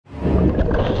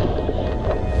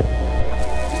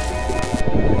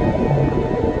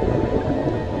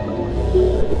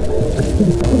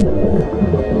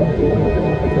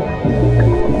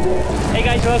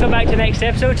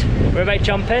next episode, we're about to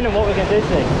jump in and what we're going to do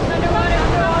today.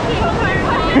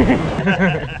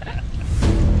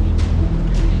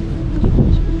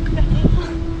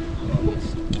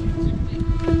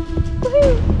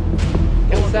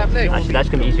 What's happening? Actually, that's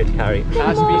going to be easier to carry.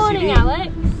 Good morning,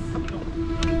 Alex.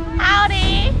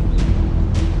 Howdy.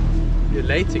 You're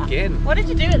late again. What did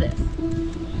you do with this?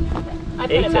 I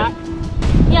put Ate it back.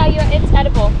 Yeah, it's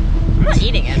edible. I'm not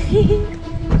eating it.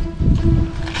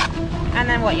 And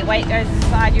then what? Your weight goes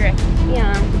inside, you reckon?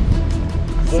 Yeah.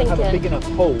 Don't have a big enough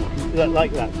hole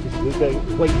like that, because there's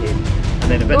the weight in,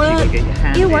 and then eventually you'll get your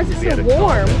hand in. Why is it so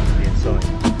warm? The inside.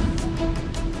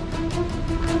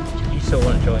 You still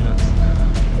want to join us,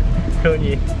 don't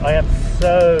you? I am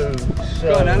so.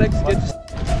 Go on, Alex. Get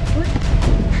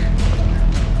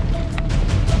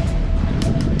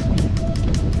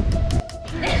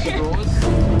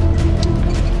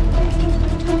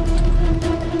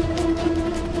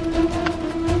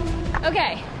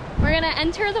Okay, we're gonna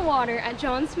enter the water at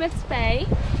John Smith's Bay,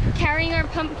 carrying our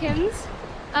pumpkins.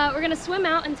 We're gonna swim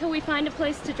out until we find a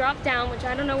place to drop down, which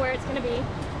I don't know where it's gonna be.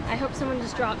 I hope someone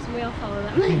just drops and we all follow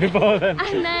them. You follow them.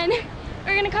 And then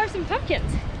we're gonna carve some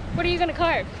pumpkins. What are you gonna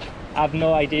carve? I have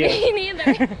no idea. Me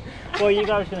neither. What are you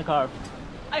guys going to carve?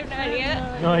 I have no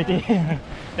idea. No idea.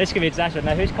 This could be a disaster.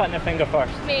 Now, who's cutting their finger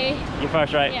first? Me. You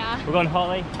first, right? Yeah. We're going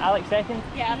Holly. Alex second?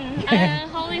 Yeah.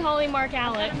 Holly, Mark,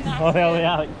 Alex. Holly,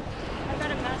 Alex. I've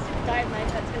got a massive dive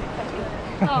knife that's gonna cut you.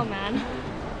 Oh man.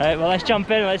 Alright, well let's jump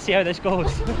in and let's see how this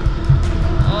goes.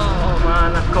 Oh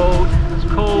man, that's cold. That's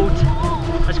cold.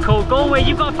 That's cold. Go away,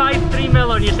 you've got a 5.3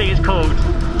 mil on you saying it's cold.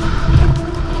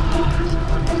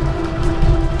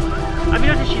 I've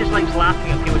noticed she just likes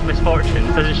laughing at people's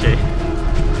misfortunes, doesn't she?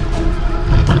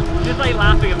 She just like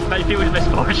laughing at people's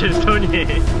misfortunes, don't you?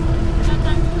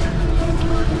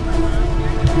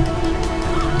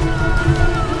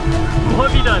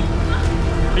 What have you done?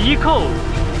 Are you cold?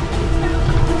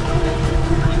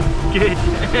 Good. Am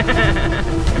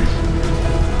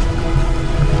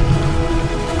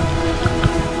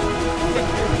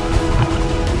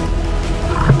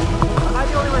I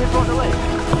the only one who brought the lake?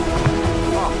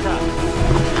 Oh, crap.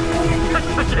 That's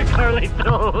such a curly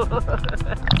throw.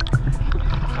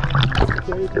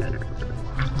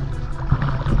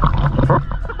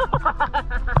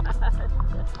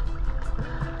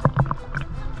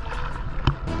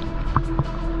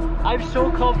 I'm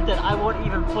so confident I won't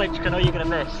even flinch because I know you're going to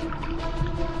miss.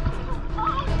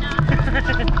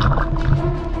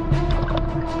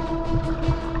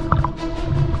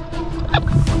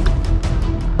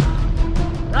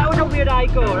 That was a weird eye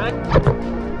go, right?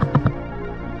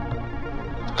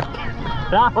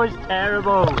 That was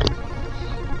terrible.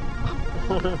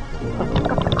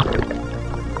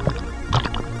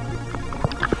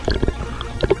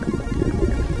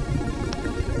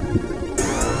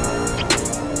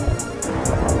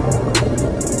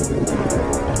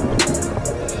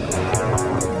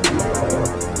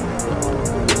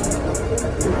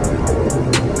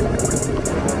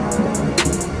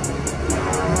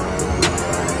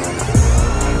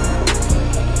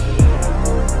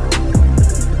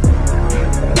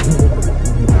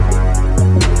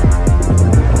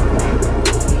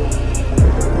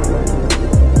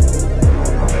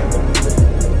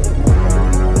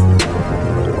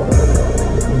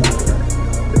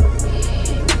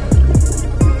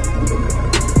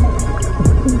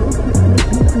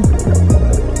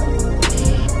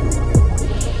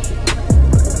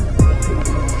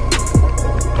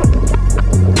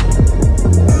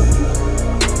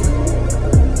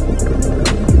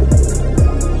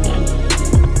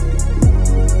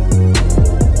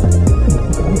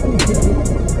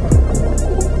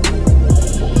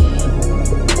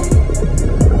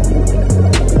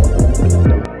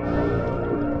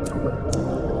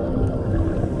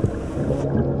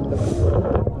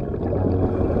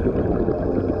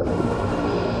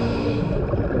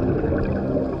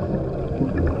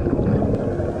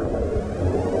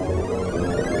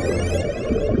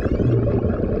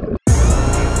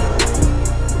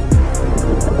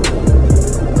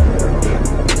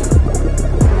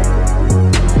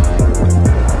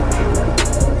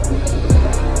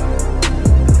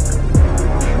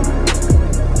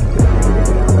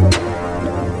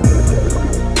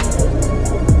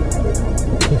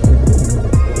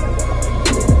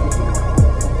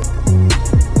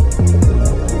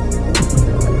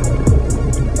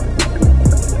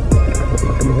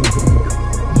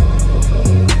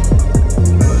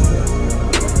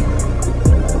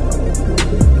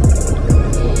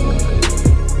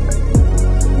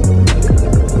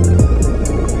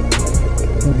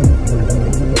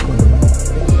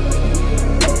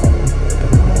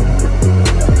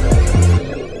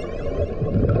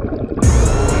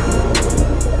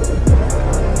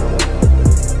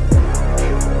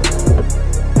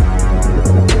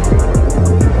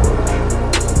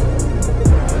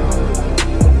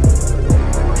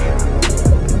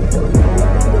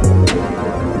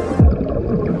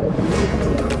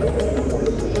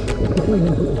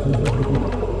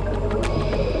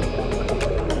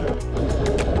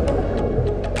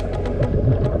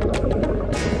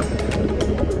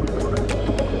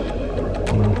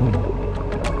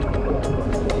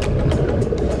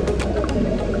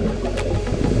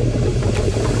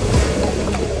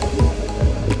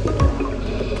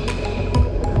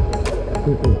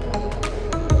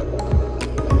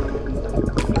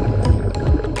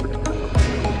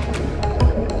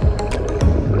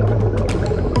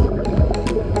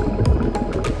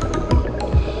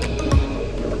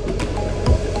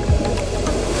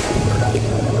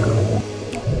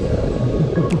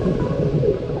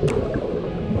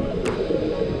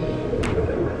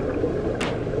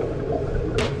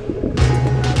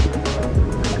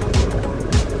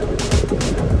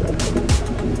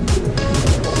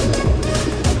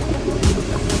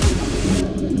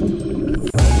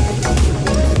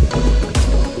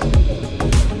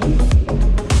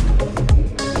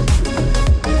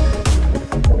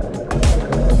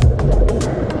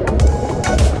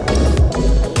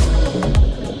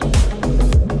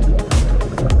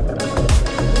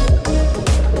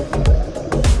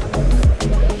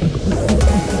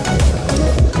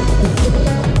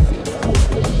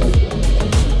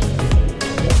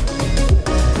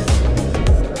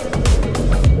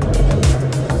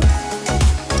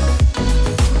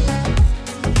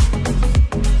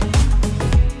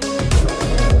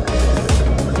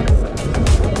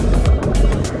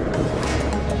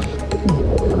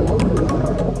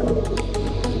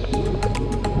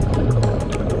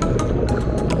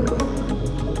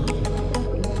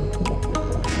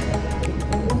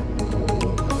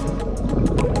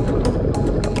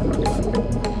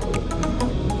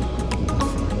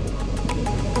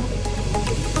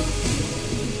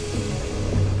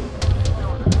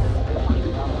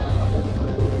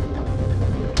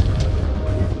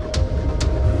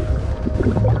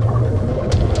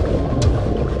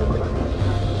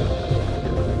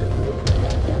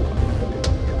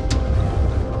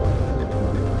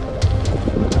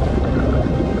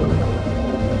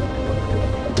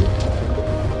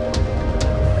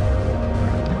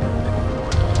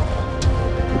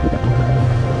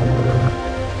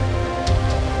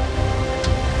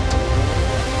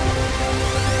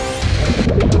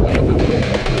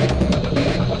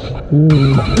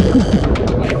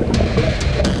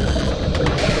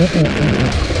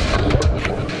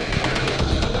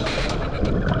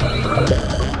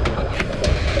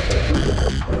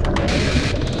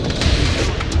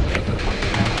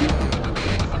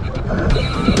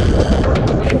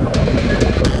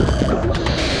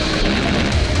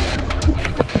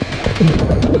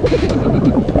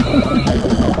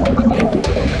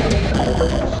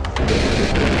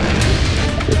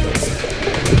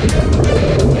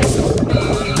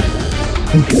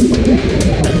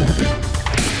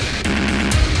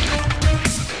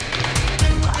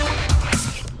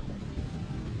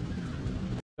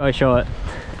 How short?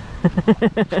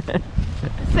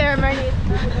 Ceremony.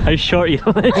 How short you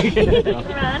like?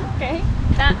 Man, okay.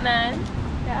 Batman.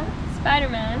 Yeah.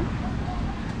 Spider-Man.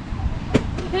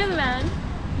 You're the man.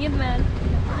 You're the man.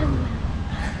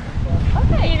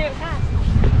 Okay, you do it fast.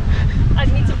 I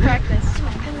need some practice.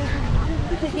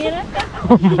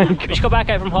 Oh my God. We just got back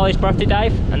out from Holly's birthday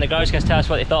dive and the girls going to tell us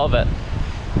what they thought of it.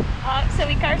 So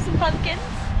we carved some pumpkins.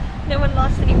 No one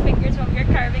lost any fingers when we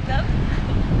were carving them.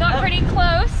 Got pretty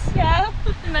close. Yeah.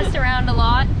 Messed around a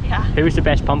lot. Yeah. Who was the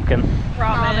best pumpkin?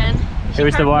 Robyn. Who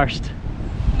was the worst?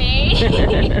 Me. It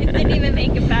didn't even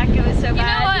make it back. It was so bad. You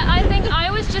know what? I think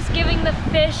I was just giving the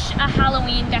fish a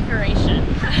Halloween decoration.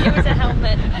 It was a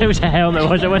helmet. It was a helmet,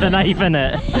 was it, with a knife in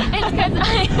it? It's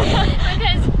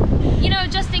because, you know,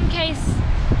 just in case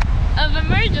of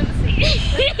emergency.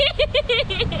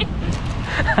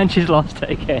 And she's lost it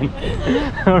again.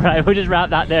 Alright, we'll just wrap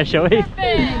that there, shall we?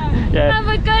 Perfect. Yeah. Have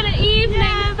a good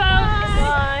evening, folks.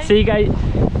 Bye. See you guys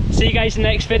in the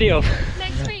next video.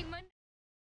 Next week, Monday.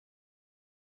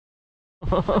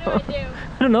 What do I do?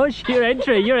 I don't know, it's your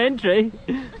entry, your entry.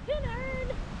 Should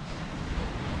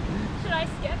I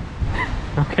skip?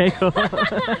 Okay, cool.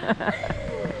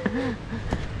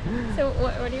 So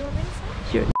what do you want me to say?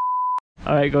 Sure.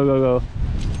 Alright, go, go, go.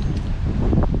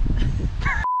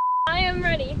 I am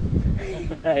ready.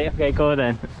 Hey, okay, go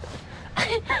then.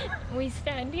 We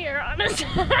stand here on a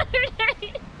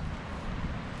Saturday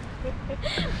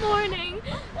morning,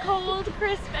 cold,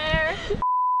 crisp air.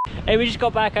 Hey, we just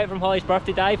got back out from Holly's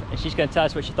birthday dive and she's going to tell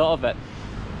us what she thought of it.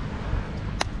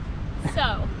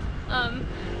 So,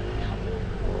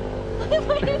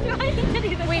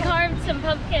 we carved some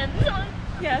pumpkins.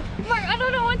 Yeah. Mark, I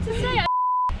don't know what to say.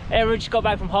 Hey, we just got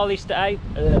back from Holly today.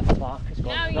 Fuck, it's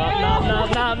gone.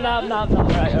 No, No.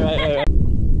 Right.